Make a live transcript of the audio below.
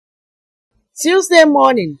Tuesday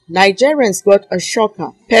morning, Nigerians got a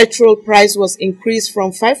shocker. Petrol price was increased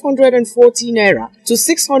from 540 naira to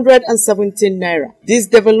 617 naira. This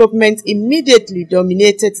development immediately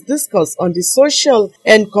dominated discourse on the social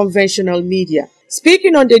and conventional media.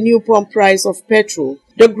 Speaking on the new pump price of petrol,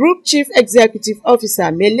 the Group Chief Executive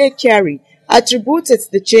Officer Mele Kyari attributed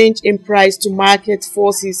the change in price to market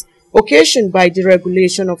forces occasioned by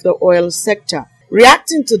deregulation of the oil sector.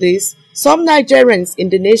 Reacting to this, some Nigerians in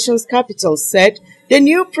the nation's capital said the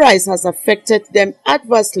new price has affected them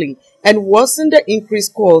adversely and worsened the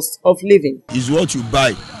increased cost of living. It's what you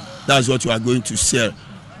buy, that's what you are going to sell.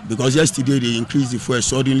 Because yesterday they increased the fuel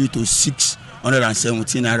suddenly to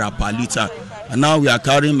 617 naira per litre. And now we are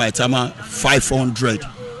carrying my tama 500.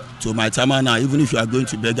 So my tama now, even if you are going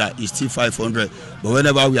to Beggar, it's still 500. But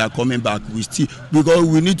whenever we are coming back, we still, because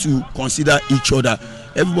we need to consider each other.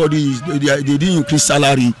 Everybody, they didn't increase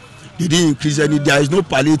salary. They didn't increase any. There is no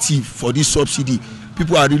palliative for this subsidy.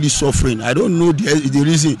 People are really suffering. I don't know the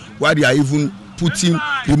reason why they are even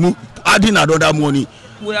adding another money.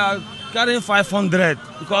 We are carrying 500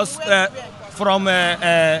 because from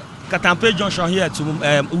Katampe Junction here to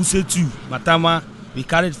Usetu, Matama, we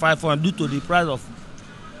carried 500 due to the price of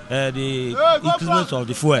the increment of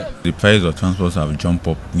the fuel. The price of transport have jumped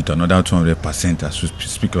up with another 200% as we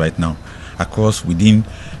speak right now. Across within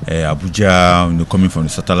Abuja, coming from the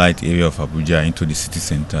satellite area of Abuja into the city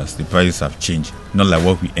centers, the prices have changed. Not like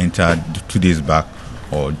what we entered 2 days back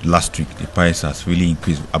or last week. The price has really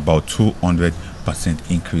increased, about 200%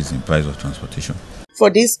 increase in price of transportation. For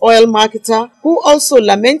this oil marketer, who also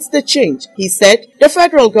laments the change, he said the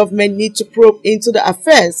federal government needs to probe into the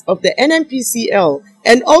affairs of the NNPCL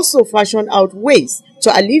and also fashion out ways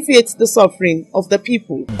to alleviate the suffering of the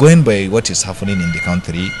people. Going by what is happening in the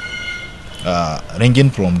country, ranging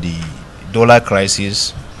from the dollar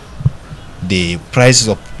crisis, the prices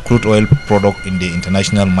of crude oil product in the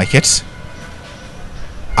international markets,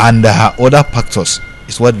 and other factors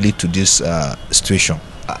is what lead to this situation.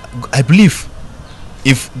 I believe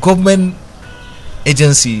if government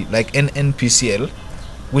agency like NNPCL,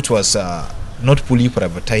 which was not fully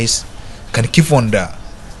privatized, can keep on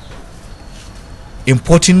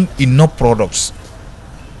importing enough products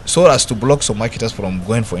so as to block some marketers from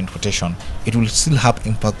going for importation, it will still have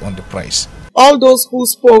impact on the price. All those who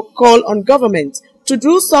spoke call on government to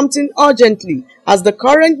do something urgently as the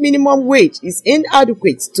current minimum wage is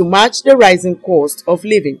inadequate to match the rising cost of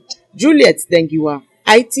living. Juliet Dengiwa,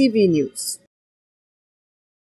 ITV News.